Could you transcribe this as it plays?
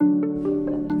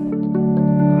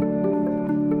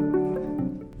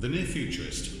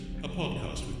Futurist, a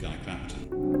podcast with Guy Clapperton.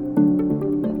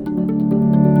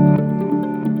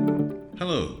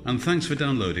 Hello, and thanks for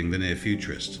downloading The Near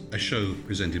Futurist, a show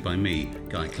presented by me,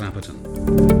 Guy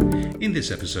Clapperton. In this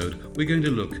episode, we're going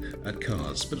to look at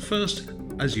cars, but first,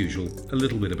 as usual, a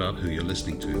little bit about who you're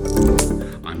listening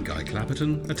to. I'm Guy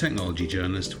Clapperton, a technology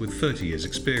journalist with 30 years'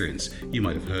 experience. You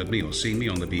might have heard me or seen me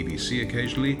on the BBC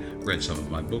occasionally, read some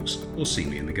of my books, or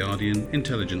seen me in The Guardian,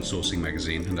 Intelligent Sourcing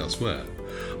magazine, and elsewhere.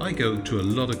 I go to a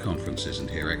lot of conferences and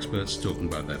hear experts talking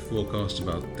about their forecasts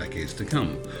about decades to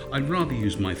come. I'd rather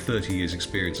use my 30 years'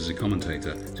 experience as a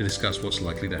commentator to discuss what's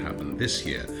likely to happen this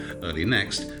year, early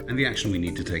next, and the action we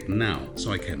need to take now,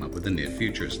 so I came up with the Near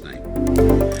Futurist name.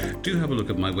 Do have a look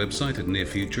at my website at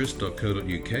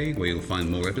nearfuturist.co.uk, where you'll find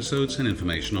more episodes and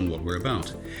information on what we're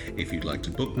about. If you'd like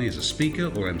to book me as a speaker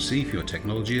or MC for your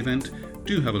technology event,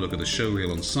 do have a look at the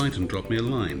showreel on site and drop me a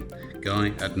line.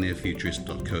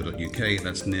 guy@nearfuturist.co.uk,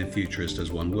 that's nearfuturist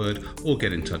as one word, or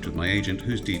get in touch with my agent,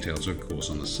 whose details are of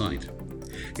course on the site.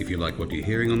 If you like what you're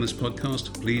hearing on this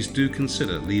podcast, please do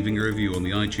consider leaving a review on the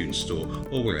iTunes store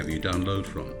or wherever you download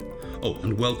from. Oh,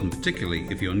 and welcome particularly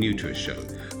if you're new to a show.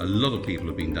 A lot of people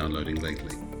have been downloading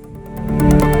lately.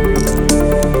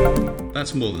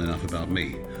 That's more than enough about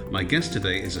me. My guest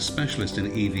today is a specialist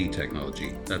in EV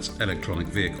technology, that's electronic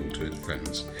vehicle to his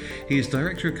friends. He is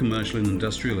Director of Commercial and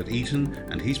Industrial at Eaton,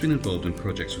 and he's been involved in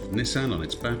projects with Nissan on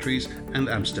its batteries and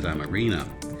Amsterdam Arena.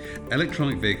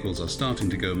 Electronic vehicles are starting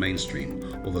to go mainstream,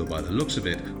 although by the looks of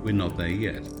it, we're not there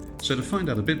yet. So to find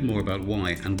out a bit more about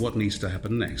why and what needs to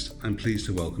happen next, I'm pleased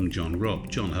to welcome John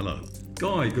Robb. John, hello.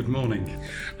 Guy, good morning.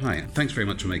 Hi, thanks very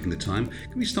much for making the time.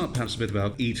 Can we start perhaps a bit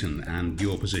about Eaton and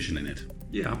your position in it?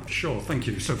 Yeah, sure, thank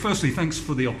you. So firstly, thanks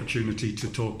for the opportunity to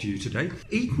talk to you today.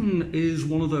 Eaton is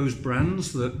one of those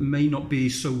brands that may not be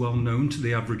so well known to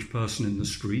the average person in the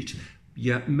street,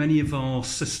 yet many of our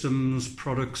systems,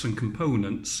 products and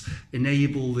components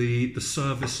enable the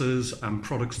services and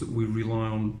products that we rely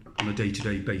on a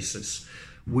day-to-day basis.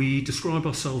 We describe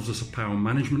ourselves as a power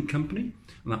management company,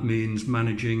 and that means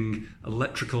managing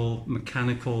electrical,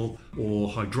 mechanical or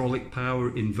hydraulic power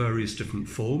in various different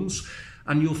forms.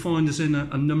 And you'll find us in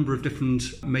a number of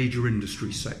different major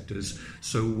industry sectors.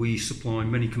 So we supply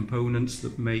many components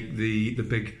that make the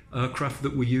big aircraft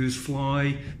that we use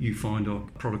fly. You find our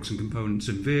products and components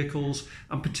in vehicles.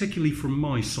 And particularly from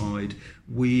my side,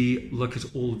 we look at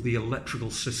all of the electrical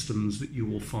systems that you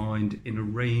will find in a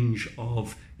range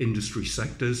of industry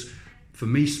sectors. For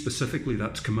me specifically,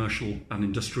 that's commercial and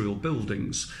industrial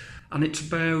buildings. And it's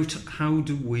about how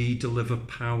do we deliver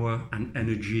power and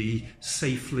energy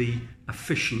safely,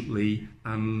 efficiently,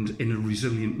 and in a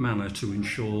resilient manner to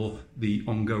ensure the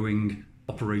ongoing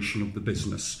operation of the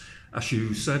business. As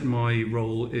you said, my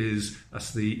role is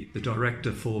as the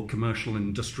Director for Commercial and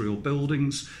Industrial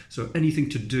Buildings. So anything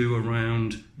to do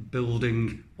around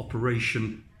building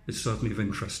operation is certainly of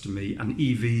interest to me, and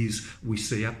EVs we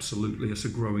see absolutely as a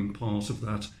growing part of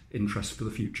that interest for the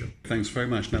future. Thanks very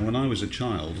much. Now, when I was a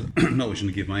child, not wishing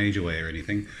to give my age away or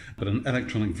anything, but an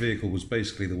electronic vehicle was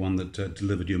basically the one that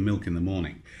delivered your milk in the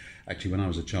morning. Actually, when I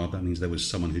was a child, that means there was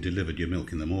someone who delivered your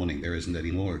milk in the morning. There isn't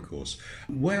anymore, of course.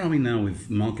 Where are we now with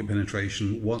market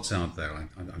penetration? What's out there?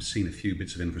 I've seen a few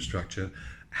bits of infrastructure.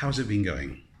 How's it been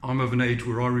going? I'm of an age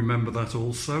where I remember that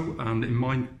also, and in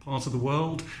my part of the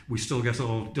world, we still get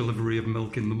our delivery of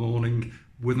milk in the morning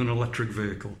with an electric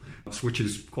vehicle, which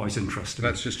is quite interesting.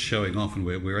 That's just showing off, and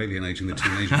we're alienating the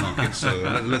teenage market, so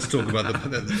let's talk about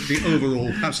the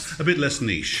overall, perhaps a bit less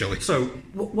niche, shall we? So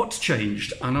what's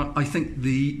changed? And I think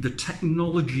the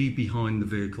technology behind the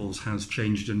vehicles has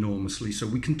changed enormously. So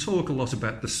we can talk a lot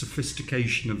about the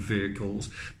sophistication of vehicles,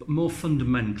 but more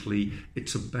fundamentally,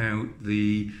 it's about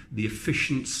the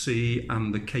efficiency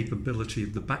and the capability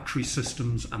of the battery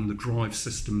systems and the drive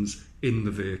systems in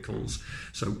the vehicles.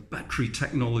 So battery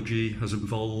technology has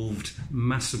evolved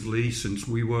massively since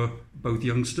we were both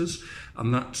youngsters,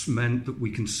 and that's meant that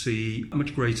we can see a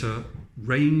much greater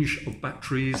range of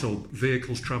batteries or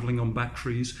vehicles travelling on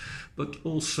batteries, but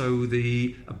also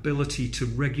the ability to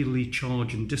regularly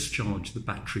charge and discharge the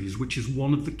batteries, which is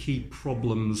one of the key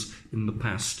problems in the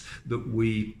past, that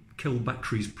we kill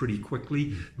batteries pretty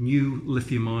quickly. New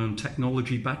lithium-ion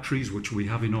technology batteries, which we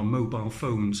have in our mobile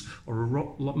phones, are a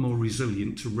lot more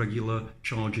resilient to regular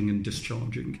charging and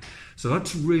discharging. So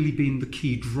that's really been the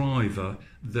key driver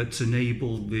that's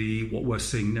enabled what we're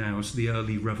seeing now as the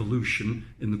early revolution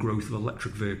in the growth of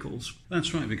electric vehicles.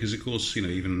 That's right, because of course,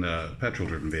 even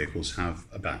petrol-driven vehicles have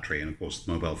a battery, and of course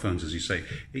mobile phones, as you say.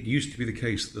 It used to be the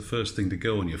case that the first thing to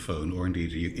go on your phone, or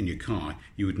indeed in your car,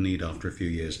 you would need after a few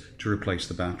years to replace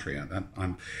the battery.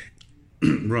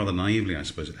 rather naively, I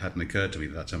suppose, it hadn't occurred to me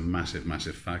that that's a massive,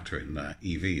 massive factor in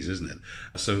EVs, isn't it?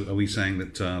 So are we saying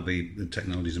that the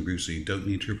technology's improved so you don't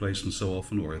need to replace them so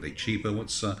often, or are they cheaper?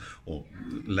 Or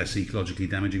less ecologically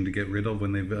damaging to get rid of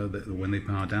when they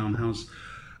power down?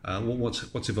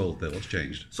 What's evolved there? What's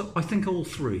changed? So I think all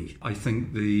three. I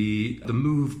think the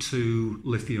move to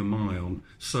lithium-ion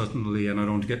certainly, and I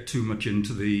don't want to get too much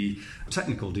into the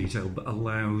technical detail, but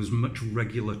allows much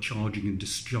regular charging and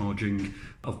discharging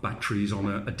of batteries on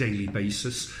a daily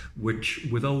basis, which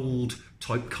with old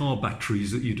type car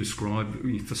batteries that you describe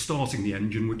for starting the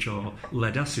engine, which are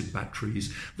lead-acid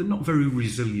batteries, they're not very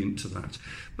resilient to that.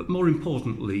 But more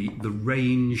importantly, the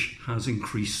range has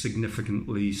increased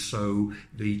significantly, so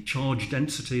the charge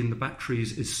density in the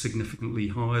batteries is significantly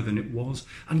higher than it was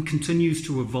and continues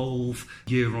to evolve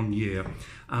year on year.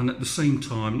 And at the same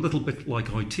time, a little bit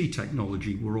like IT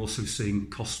technology, we're also seeing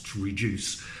costs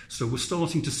reduce. So we're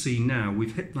starting to see now,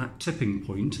 we've hit that tipping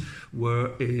point where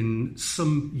in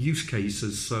some use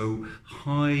cases, so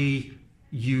high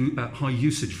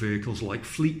usage vehicles like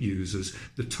fleet users,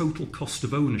 the total cost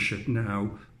of ownership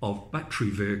now of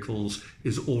battery vehicles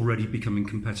is already becoming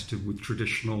competitive with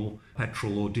traditional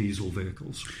petrol or diesel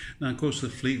vehicles. Now, of course, the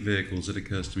fleet vehicles, it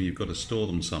occurs to me you've got to store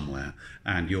them somewhere,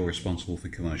 and you're responsible for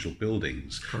commercial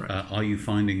buildings. Correct. Are you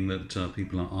finding that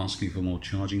people are asking for more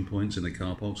charging points in the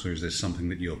car parks, or is this something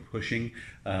that you're pushing?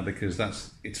 Because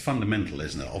it's fundamental,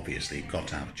 isn't it? Obviously, you've got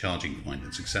to have a charging point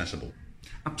that's accessible.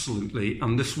 Absolutely,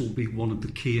 and this will be one of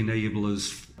the key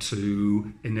enablers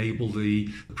to enable the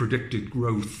predicted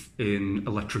growth in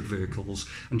electric vehicles.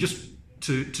 And just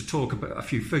to talk about a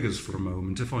few figures for a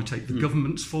moment, if I take the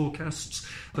government's forecasts,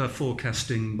 they're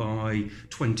forecasting by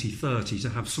 2030 to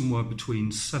have somewhere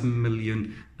between 7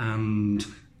 million and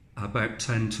about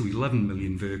 10 to 11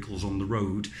 million vehicles on the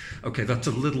road. Okay, that's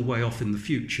a little way off in the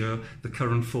future. The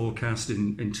current forecast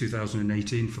in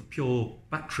 2018 for pure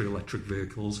battery electric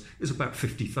vehicles is about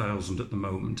 50,000 at the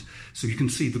moment. So you can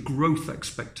see the growth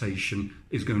expectation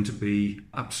is going to be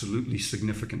absolutely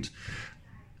significant.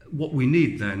 What we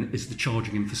need then is the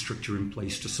charging infrastructure in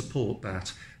place to support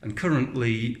that. And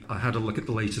currently, I had a look at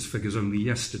the latest figures only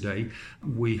yesterday,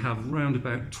 we have around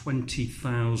about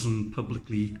 20,000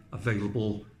 publicly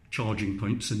available charging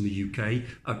points in the UK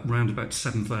at around about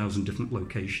 7,000 different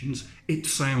locations. It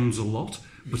sounds a lot,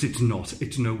 but it's not.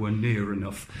 It's nowhere near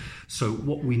enough. So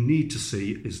what we need to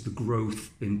see is the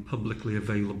growth in publicly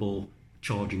available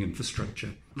charging infrastructure.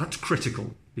 That's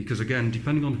critical because, again,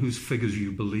 depending on whose figures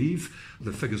you believe,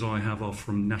 the figures I have are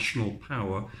from National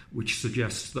Power, which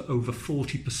suggests that over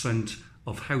 40%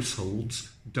 of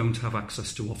households don't have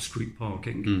access to off-street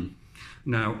parking.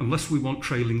 Now, unless we want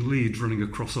trailing leads running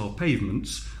across our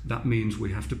pavements, that means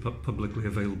we have to put publicly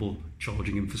available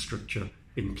charging infrastructure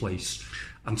in place.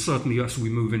 And certainly as we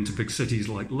move into big cities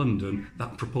like London,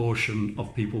 that proportion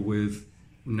of people with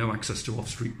no access to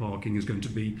off-street parking is going to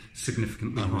be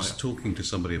significantly higher. I was talking to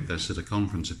somebody at this at a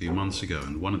conference a few months ago,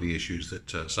 and one of the issues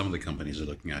that some of the companies are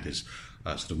looking at is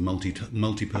sort of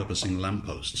multi-purposing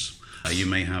lampposts. You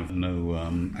may have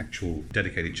no actual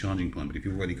dedicated charging point, but if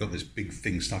you've already got this big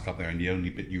thing stuck up there and the only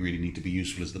bit you really need to be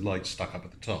useful is the light stuck up at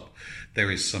the top,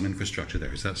 there is some infrastructure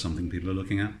there. Is that something people are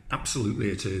looking at? Absolutely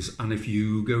it is. And if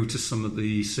you go to some of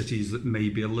the cities that may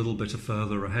be a little bit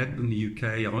further ahead than the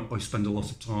UK, I spend a lot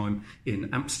of time in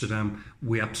Amsterdam,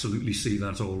 we absolutely see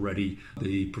that already,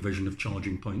 the provision of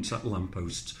charging points at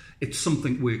lampposts. It's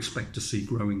something we expect to see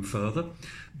growing further,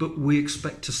 but we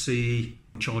expect to see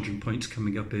charging points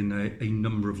coming up in a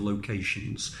number of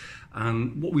locations.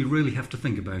 And what we really have to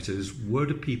think about is, where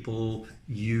do people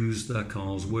use their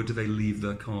cars? Where do they leave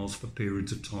their cars for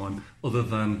periods of time other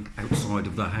than outside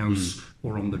of their house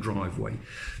or on the driveway?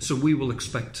 So we will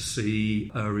expect to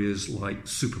see areas like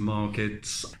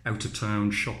supermarkets,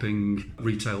 out-of-town shopping,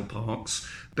 retail parks,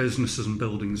 businesses and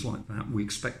buildings like that. We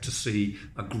expect to see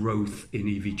a growth in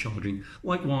EV charging.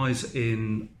 Likewise,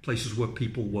 in places where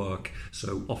people work,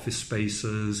 so office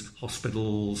spaces,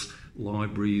 hospitals,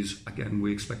 libraries, again,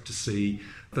 we expect to see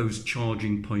those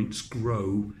charging points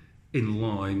grow in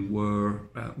line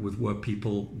with where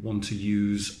people want to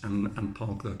use and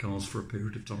park their cars for a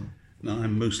period of time. Now,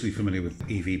 I'm mostly familiar with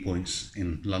EV points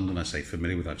in London. I say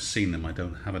familiar with, I've seen them. I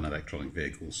don't have an electronic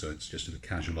vehicle, so it's just a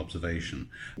casual observation.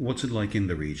 What's it like in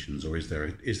the regions, or is there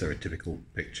a typical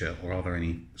picture, or are there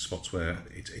any spots where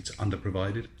it's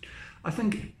underprovided? I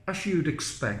think, as you'd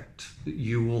expect,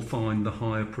 you will find the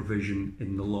higher provision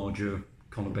in the larger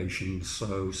conurbations.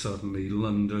 So certainly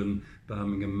London,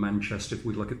 Birmingham, Manchester, if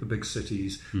we look at the big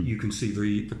cities, you can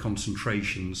see the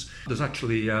concentrations. There's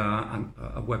actually a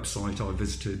website I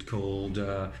visited called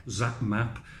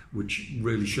ZapMap, which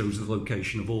really shows the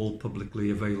location of all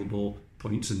publicly available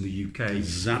points in the UK.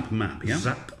 Zap Map, yeah?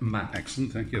 Zap Map.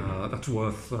 Excellent, thank you. That's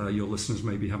worth your listeners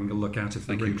maybe having a look at if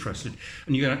they're interested.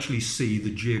 And you can actually see the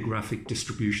geographic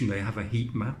distribution. They have a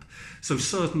heat map. So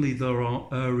certainly there are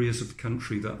areas of the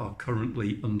country that are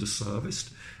currently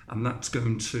underserviced, and that's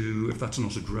going to, if that's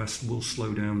not addressed, will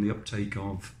slow down the uptake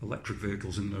of electric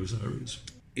vehicles in those areas.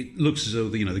 It looks as though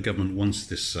the government wants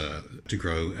this to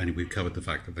grow, and we've covered the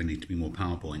fact that there need to be more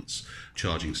power points,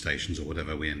 charging stations, or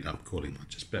whatever we end up calling them. I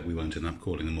just bet we won't end up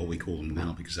calling them what we call them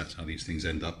now, because that's how these things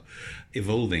end up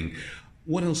evolving.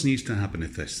 What else needs to happen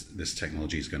if this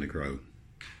technology is going to grow?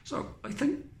 So I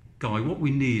think, Guy, what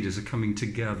we need is a coming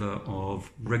together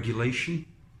of regulation,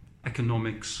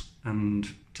 economics, and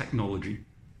technology.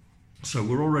 So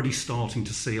we're already starting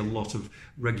to see a lot of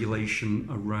regulation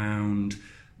around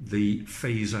the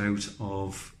phase out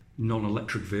of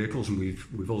non-electric vehicles, and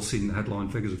we've all seen the headline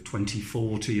figures of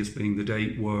 2040 as being the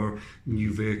date where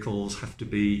new vehicles have to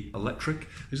be electric.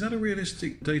 Is that a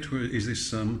realistic date, or is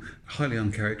this highly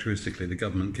uncharacteristically the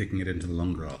government kicking it into the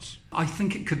long grass? I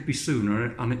think it could be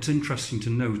sooner, and it's interesting to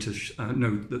note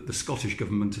that the Scottish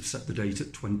government have set the date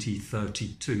at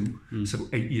 2032, so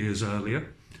 8 years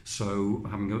earlier. So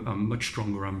having a much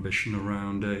stronger ambition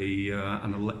around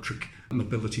an electric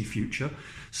mobility future.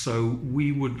 So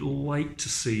we would like to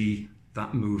see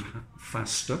that move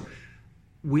faster.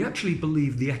 We actually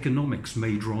believe the economics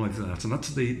may drive that, and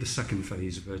that's the second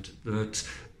phase of it, that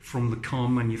from the car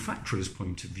manufacturer's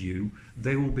point of view,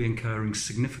 they will be incurring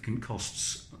significant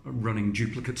costs running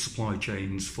duplicate supply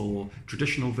chains for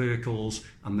traditional vehicles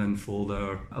and then for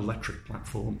their electric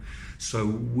platform. So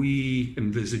we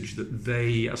envisage that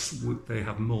as they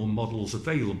have more models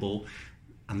available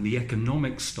and the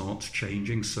economics starts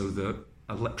changing so that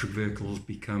electric vehicles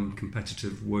become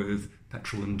competitive with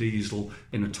petrol and diesel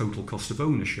in a total cost of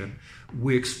ownership,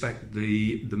 we expect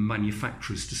the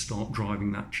manufacturers to start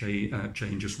driving that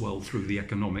change as well through the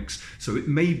economics. So it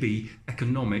may be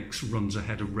economics runs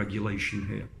ahead of regulation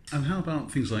here. And how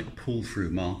about things like pull-through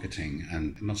marketing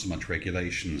and not so much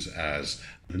regulations as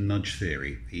the nudge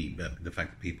theory, the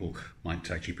fact that people might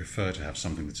actually prefer to have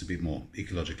something that's a bit more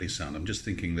ecologically sound? I'm just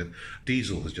thinking that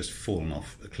diesel has just fallen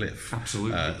off a cliff.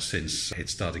 Absolutely. Since it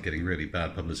started getting really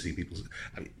bad publicity.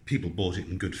 People bought it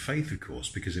in good faith, of course,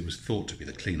 because it was thought to be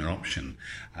the cleaner option.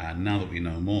 And now that we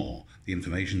know more, the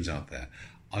information's out there,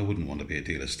 I wouldn't want to be a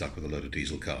dealer stuck with a load of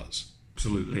diesel cars.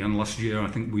 Absolutely. And last year, I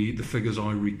think the figures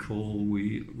I recall,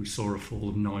 we saw a fall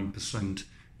of 9%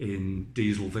 in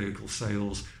diesel vehicle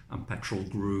sales, and petrol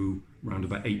grew around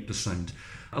about 8%.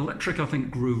 Electric, I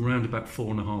think, grew around about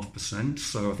 4.5%.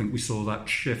 So I think we saw that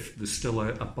shift. There's still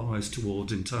a bias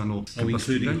towards internal combustion engines.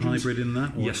 Are we including hybrid in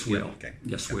that? Yes, we are. Okay.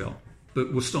 Yes, we are.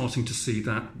 But we're starting to see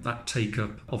that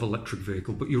take-up of electric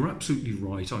vehicle. But you're absolutely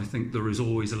right. I think there is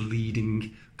always a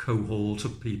leading cohort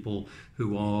of people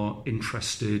who are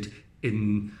interested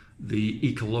in the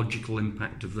ecological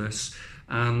impact of this.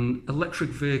 And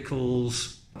electric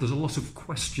vehicles, there's a lot of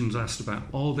questions asked about,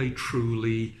 are they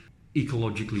truly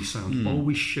ecologically sound? Are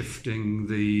we shifting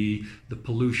the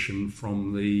pollution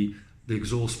from the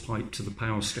exhaust pipe to the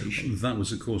power station? That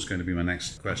was, of course, going to be my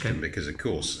next question, because, of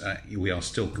course, we are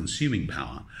still consuming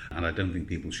power, and I don't think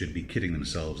people should be kidding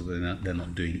themselves that they're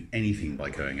not doing anything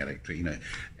by going electric. In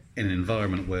an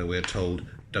environment where we're told,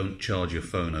 don't charge your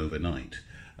phone overnight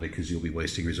because you'll be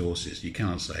wasting resources, you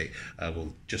cannot say,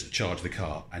 well, just charge the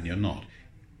car, and you're not.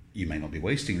 You may not be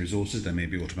wasting resources. There may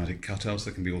be automatic cutouts.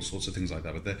 There can be all sorts of things like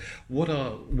that. But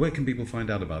where can people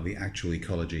find out about the actual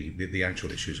ecology, the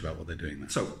actual issues about what they're doing there?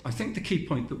 So I think the key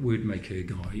point that we'd make here,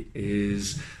 Guy,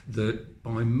 is that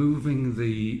by moving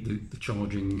the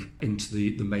charging into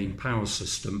the main power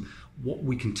system, what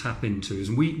we can tap into is,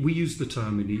 and we use the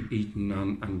term in Eaton,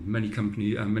 and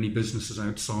many businesses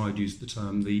outside use the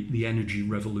term the energy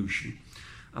revolution.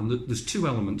 And there's two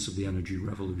elements of the energy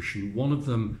revolution. One of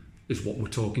them is what we're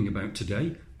talking about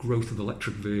today. Growth of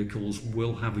electric vehicles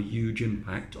will have a huge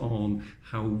impact on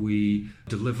how we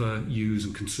deliver, use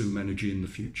and consume energy in the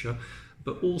future.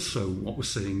 But also what we're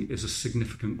seeing is a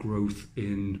significant growth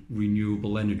in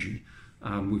renewable energy.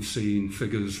 We've seen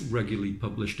figures regularly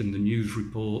published in the news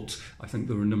reports. I think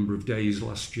there were a number of days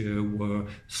last year where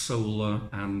solar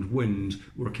and wind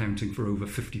were accounting for over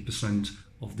 50%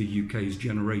 of the UK's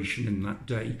generation in that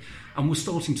day. And we're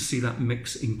starting to see that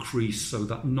mix increase, so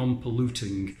that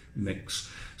non-polluting mix.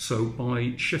 So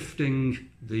by shifting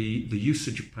the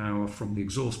usage of power from the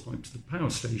exhaust pipe to the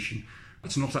power station,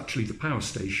 it's not actually the power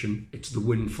station, it's the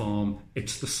wind farm,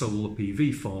 it's the solar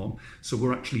PV farm. So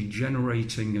we're actually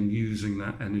generating and using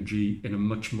that energy in a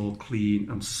much more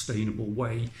clean and sustainable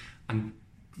way. And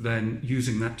then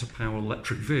using that to power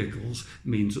electric vehicles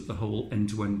means that the whole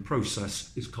end-to-end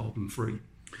process is carbon-free.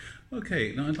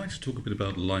 Okay, now I'd like to talk a bit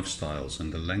about lifestyles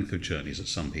and the length of journeys that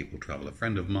some people travel. A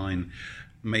friend of mine,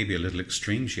 maybe a little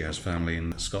extreme, she has family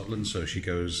in Scotland, so she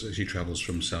travels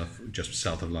from just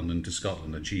south of London to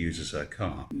Scotland, and she uses her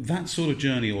car. That sort of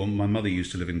journey, or my mother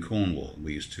used to live in Cornwall,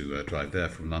 we used to drive there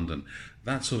from London.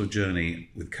 That sort of journey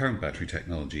with current battery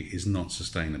technology is not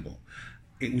sustainable.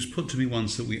 It was put to me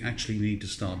once that we actually need to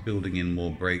start building in more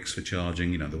breaks for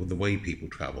charging. The way people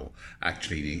travel,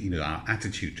 actually, our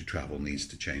attitude to travel needs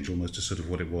to change, almost to sort of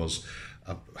what it was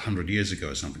 100 years ago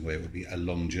or something, where it would be a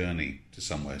long journey to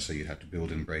somewhere, so you'd have to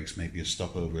build in breaks, maybe a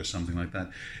stopover or something like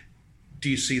that. Do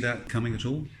you see that coming at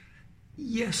all?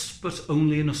 Yes, but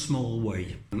only in a small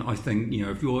way. And I think,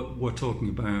 if we're talking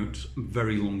about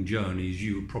very long journeys,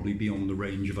 you would probably be on the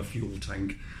range of a fuel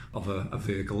tank of a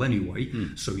vehicle anyway.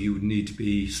 So you would need to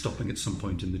be stopping at some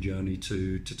point in the journey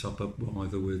to top up,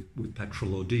 either with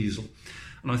petrol or diesel.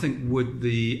 And I think with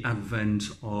the advent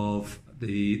of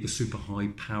the super high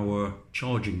power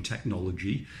charging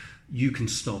technology, you can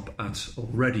stop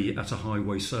already at a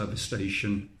highway service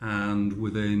station, and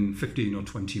within 15 or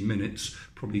 20 minutes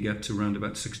probably get to around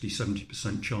about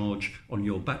 60-70% charge on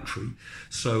your battery.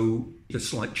 So the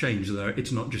slight change there,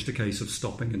 it's not just a case of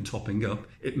stopping and topping up.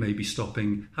 It may be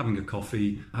stopping, having a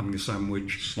coffee, having a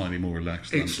sandwich. Slightly more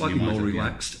relaxed. It's slightly more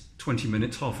relaxed. 20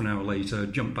 minutes, half an hour later,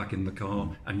 jump back in the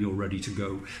car and you're ready to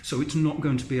go. So it's not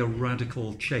going to be a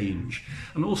radical change.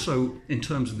 And also, in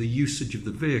terms of the usage of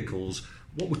the vehicles,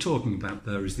 what we're talking about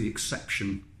there is the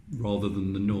exception rather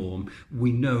than the norm.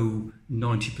 We know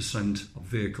 90% of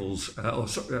vehicles,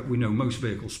 we know most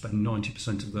vehicles spend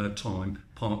 90% of their time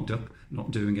parked up,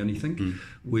 not doing anything.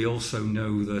 We also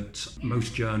know that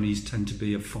most journeys tend to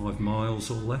be of 5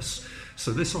 miles or less.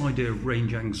 So this idea of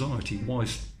range anxiety,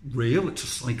 whilst real, it's a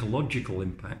psychological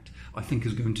impact, I think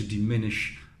is going to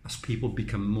diminish as people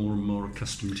become more and more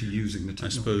accustomed to using the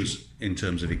technology. I suppose in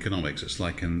terms of economics, it's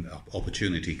like an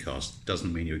opportunity cost.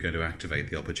 Doesn't mean you're going to activate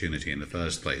the opportunity in the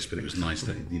first place, but it was nice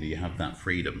that you have that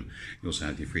freedom. You also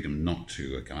had the freedom not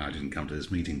to. I didn't come to this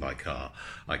meeting by car.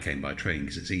 I came by train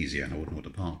because it's easier, and I wouldn't want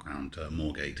to park around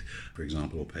Moorgate, for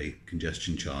example, or pay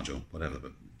congestion charge or whatever.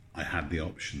 But I had the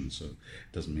option, so it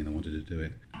doesn't mean I wanted to do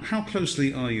it. How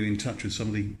closely are you in touch with some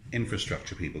of the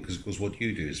infrastructure people? Because, of course, what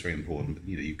you do is very important, but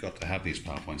you've got to have these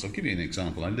PowerPoints. I'll give you an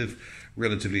example. I live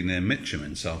relatively near Mitcham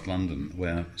in South London,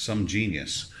 where some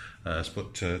genius has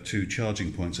put 2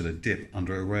 charging points at a dip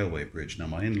under a railway bridge. Now,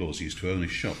 my in-laws used to own a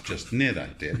shop just near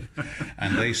that dip,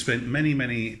 and they spent many,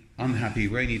 many unhappy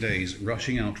rainy days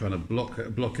rushing out trying to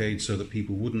blockade so that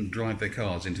people wouldn't drive their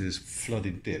cars into this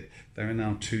flooded dip. There are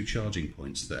now 2 charging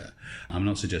points there. I'm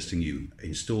not suggesting you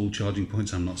install charging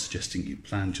points. I'm not suggesting you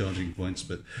plan charging points,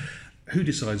 but who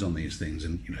decides on these things,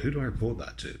 and who do I report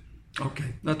that to?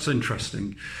 Okay, that's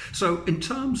interesting. So in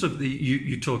terms of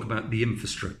you talk about the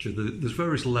infrastructure, there's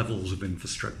various levels of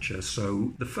infrastructure.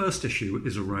 So the first issue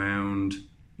is around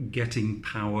getting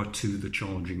power to the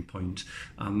charging point,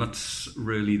 and that's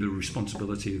really the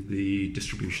responsibility of the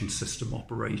distribution system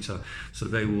operator. So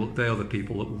they are the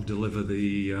people that will deliver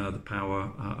the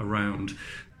power around.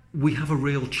 We have a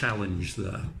real challenge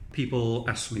there. People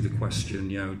ask me the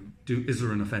question, is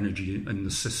there enough energy in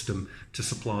the system to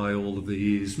supply all of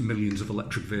these millions of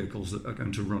electric vehicles that are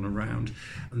going to run around?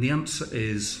 And the answer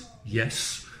is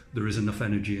yes, there is enough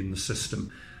energy in the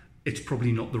system. It's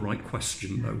probably not the right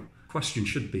question, though. The question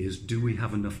should be do we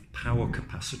have enough power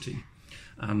capacity?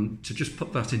 And to just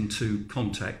put that into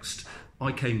context,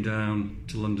 I came down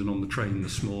to London on the train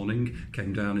this morning,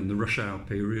 came down in the rush hour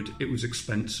period. It was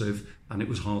expensive and it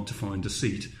was hard to find a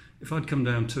seat. If I'd come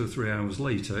down 2 or 3 hours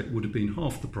later, it would have been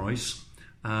half the price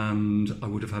and I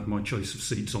would have had my choice of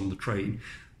seats on the train.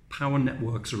 Power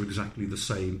networks are exactly the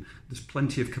same. There's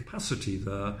plenty of capacity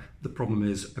there. The problem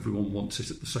is everyone wants it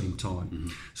at the same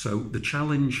time. So the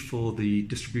challenge for the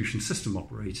distribution system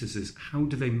operators is how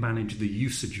do they manage the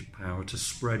usage of power to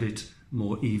spread it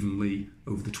more evenly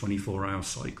over the 24-hour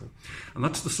cycle. And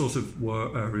that's the sort of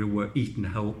area where Eaton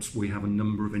helps. We have a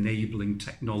number of enabling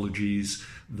technologies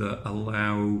that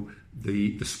allow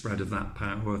the spread of that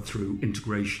power through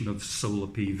integration of solar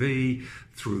PV,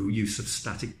 through use of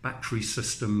static battery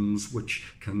systems,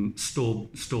 which can store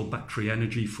battery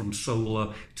energy from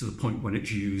solar to the point when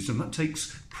it's used. And that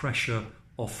takes pressure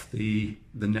off the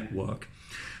network.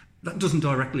 That doesn't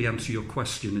directly answer your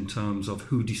question in terms of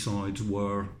who decides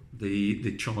where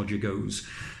the charger goes.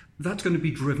 That's going to be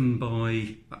driven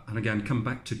by, and again, come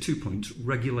back to 2 points,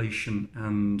 regulation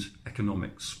and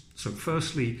economics. So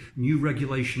firstly, new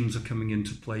regulations are coming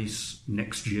into place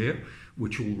next year,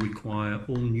 which will require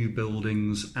all new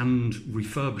buildings and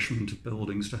refurbishment of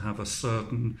buildings to have a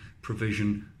certain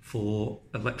provision for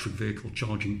electric vehicle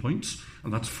charging points,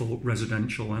 and that's for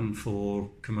residential and for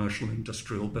commercial and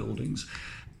industrial buildings.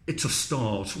 It's a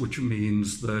start, which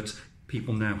means that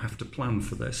people now have to plan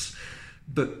for this.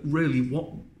 But really,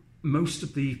 most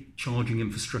of the charging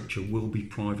infrastructure will be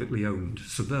privately owned,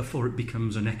 so therefore it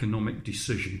becomes an economic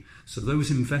decision. So those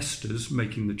investors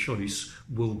making the choice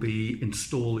will be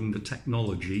installing the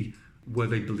technology where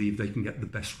they believe they can get the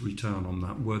best return on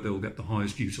that, where they'll get the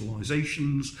highest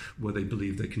utilizations, where they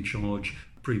believe they can charge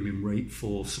a premium rate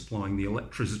for supplying the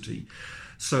electricity.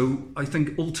 So I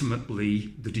think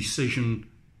ultimately the decision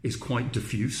is quite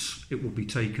diffuse. It will be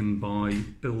taken by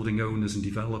building owners and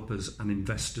developers and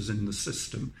investors in the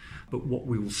system. But what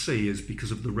we will see is,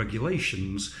 because of the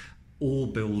regulations, all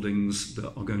buildings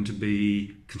that are going to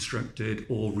be constructed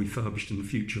or refurbished in the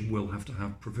future will have to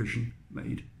have provision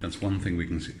made. That's one thing we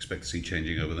can expect to see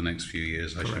changing over the next few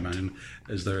years, I should imagine.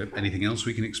 Is there anything else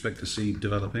we can expect to see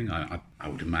developing? I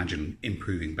would imagine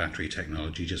improving battery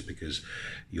technology, just because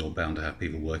you're bound to have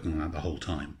people working on that the whole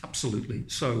time. Absolutely.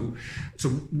 So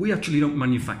we actually don't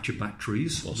manufacture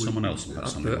batteries. Well, someone else will have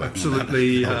something working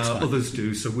absolutely, on that the whole time. Others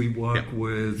do. So we work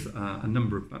with a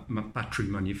number of battery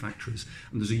manufacturers,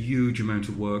 and there's a huge amount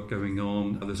of work going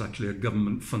on. There's actually a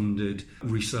government-funded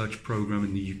research program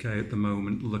in the UK at the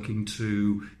moment looking to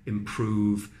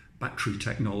improve battery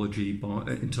technology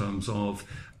in terms of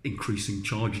increasing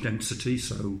charge density,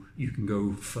 so you can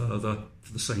go further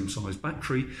for the same size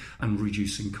battery, and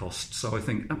reducing costs. So I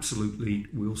think absolutely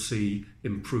we'll see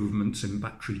improvements in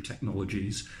battery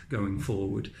technologies going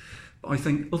forward. I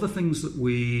think other things that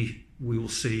we will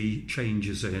see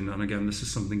changes in, and again this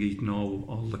is something Eaton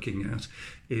are looking at,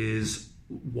 is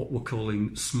what we're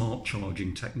calling smart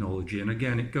charging technology. And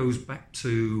again, it goes back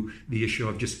to the issue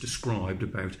I've just described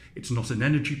about it's not an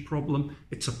energy problem,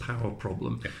 it's a power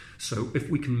problem. Yeah. So if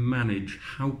we can manage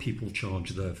how people charge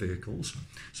their vehicles.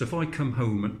 So if I come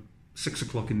home at 6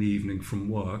 o'clock in the evening from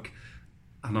work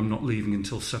and I'm not leaving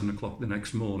until 7 o'clock the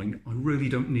next morning, I really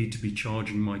don't need to be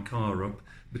charging my car up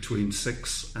between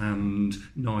 6 and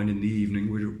 9 in the evening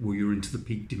where you're into the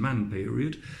peak demand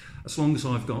period. As long as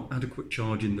I've got adequate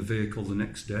charge in the vehicle the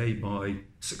next day by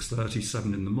 6:30,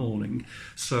 7 in the morning.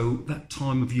 So that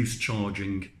time of use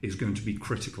charging is going to be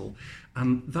critical.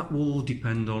 And that will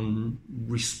depend on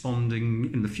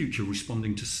responding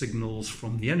to signals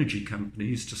from the energy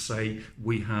companies to say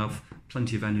we have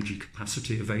plenty of energy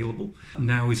capacity available.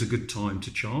 Now is a good time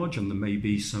to charge, and there may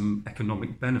be some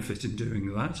economic benefit in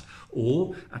doing that.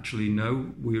 Or actually,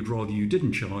 no, we would rather you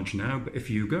didn't charge now, but if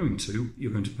you're going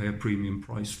to pay a premium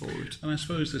price for it. And I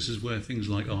suppose this is where things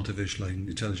like artificial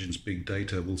intelligence, big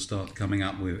data will start coming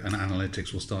up with, and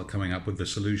analytics will start coming up with the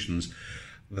solutions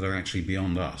that are actually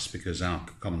beyond us, because our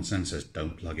common sense says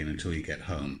don't plug in until you get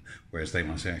home, whereas they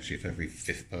might say actually if every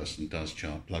fifth person does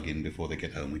plug in before they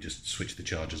get home, we just switch the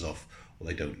chargers off, or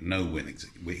they don't know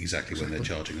exactly when they're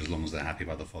charging, as long as they're happy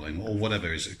about the following, or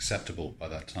whatever is acceptable by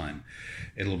that time.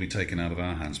 It'll be taken out of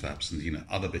our hands perhaps, and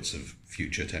other bits of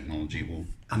future technology will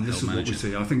and this is what we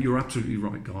see. I think you're absolutely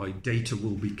right, Guy. Data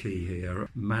will be key here.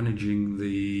 Managing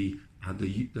the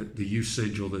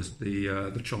usage or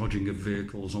the charging of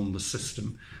vehicles on the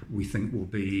system, we think will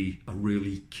be a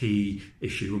really key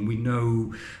issue. And we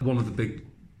know one of the big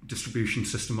distribution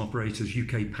system operators,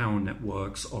 UK Power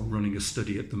Networks, are running a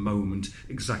study at the moment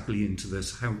exactly into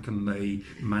this. How can they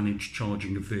manage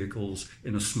charging of vehicles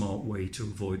in a smart way to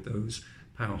avoid those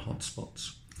power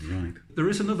hotspots? Right. There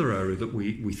is another area that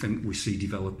we think we see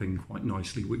developing quite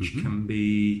nicely, which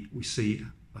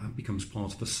becomes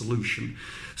part of a solution.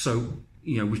 So,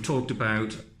 we've talked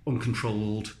about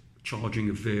uncontrolled charging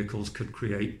of vehicles could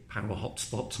create power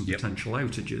hotspots and potential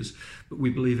outages, but we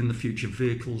believe in the future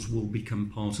vehicles will become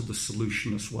part of the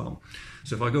solution as well.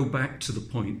 So if I go back to the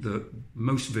point that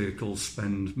most vehicles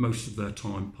spend most of their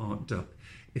time parked up,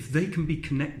 if they can be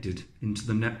connected into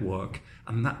the network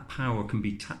and that power can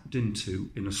be tapped into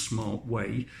in a smart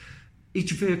way,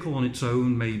 each vehicle on its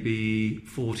own, maybe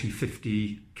 40,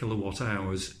 50 kilowatt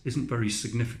hours, isn't very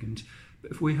significant.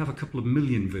 But if we have a couple of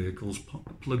million vehicles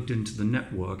plugged into the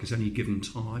network at any given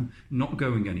time, not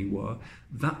going anywhere,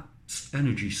 that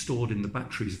energy stored in the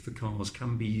batteries of the cars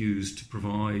can be used to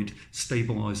provide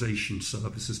stabilisation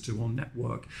services to our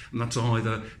network. And that's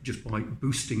either just by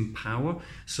boosting power,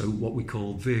 so what we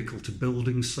call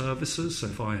vehicle-to-building services. So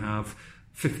if I have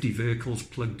 50 vehicles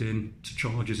plugged in to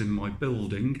chargers in my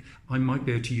building, I might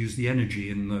be able to use the energy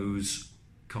in those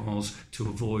cars to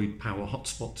avoid power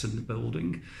hotspots in the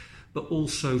building. but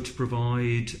also to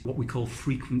provide what we call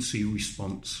frequency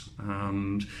response.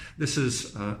 And this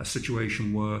is a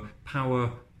situation where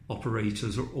power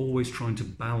operators are always trying to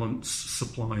balance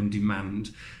supply and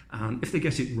demand, and if they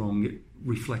get it wrong, it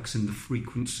reflects in the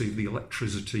frequency of the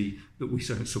electricity that we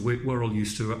send. So we're all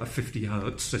used to a 50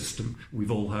 hertz system.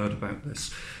 We've all heard about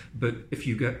this. But if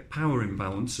you get power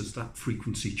imbalances, that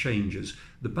frequency changes.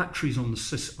 The batteries on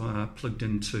the plugged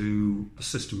into a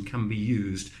system can be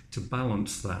used to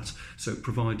balance that. So it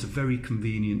provides a very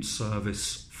convenient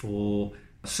service for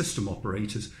system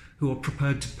operators who are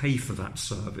prepared to pay for that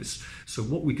service. So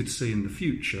what we could see in the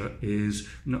future is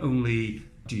not only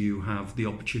do you have the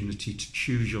opportunity to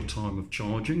choose your time of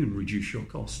charging and reduce your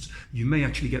costs, you may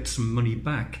actually get some money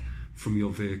back from your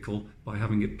vehicle by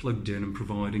having it plugged in and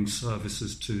providing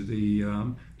services to the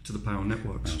power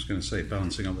networks. I was going to say,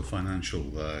 balancing up the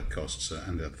financial costs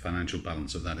and the financial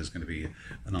balance of that is going to be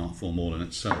an art form all in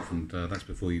itself, and that's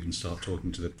before you even start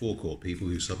talking to the forecourt people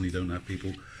who suddenly don't have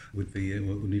people with the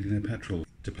needing their petrol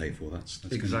to pay for. That's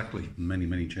exactly.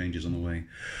 Many changes on the way.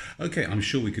 Okay, I'm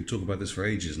sure we could talk about this for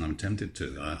ages, and I'm tempted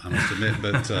to, I must admit,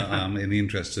 but in the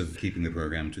interest of keeping the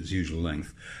programme to its usual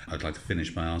length, I'd like to finish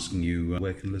by asking you,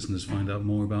 where can listeners find out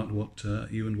more about what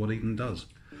you and what Eaton does?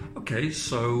 Okay,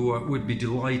 so we'd be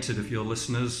delighted if your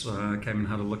listeners came and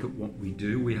had a look at what we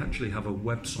do. We actually have a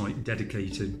website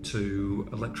dedicated to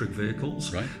electric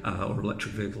vehicles, right. Or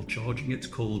electric vehicle charging. It's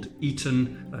called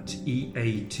Eaton, that's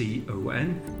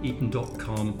EATON,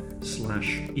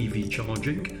 eaton.com/EV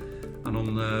charging. And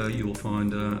on there you will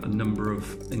find a number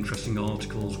of interesting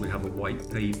articles. We have a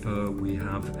white paper, we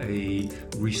have a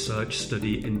research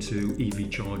study into EV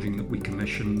charging that we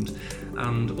commissioned,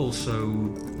 and also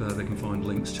they can find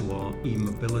links to our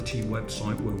e-mobility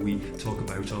website where we talk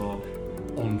about our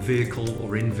on-vehicle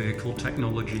or in-vehicle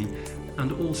technology,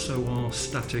 and also our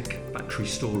static battery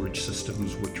storage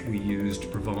systems, which we use to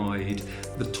provide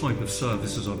the type of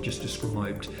services I've just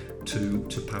described to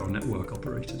power network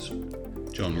operators.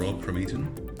 John Robb from Eaton,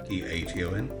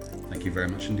 EATON, thank you very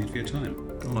much indeed for your time.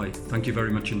 Hi, thank you very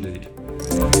much indeed.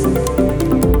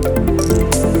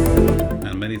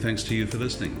 And many thanks to you for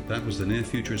listening. That was the Near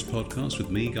Futurist podcast with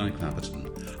me, Guy Clapperton.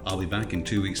 I'll be back in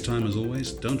 2 weeks' time as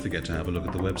always. Don't forget to have a look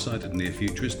at the website at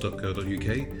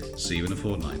nearfuturist.co.uk. See you in a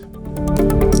fortnight.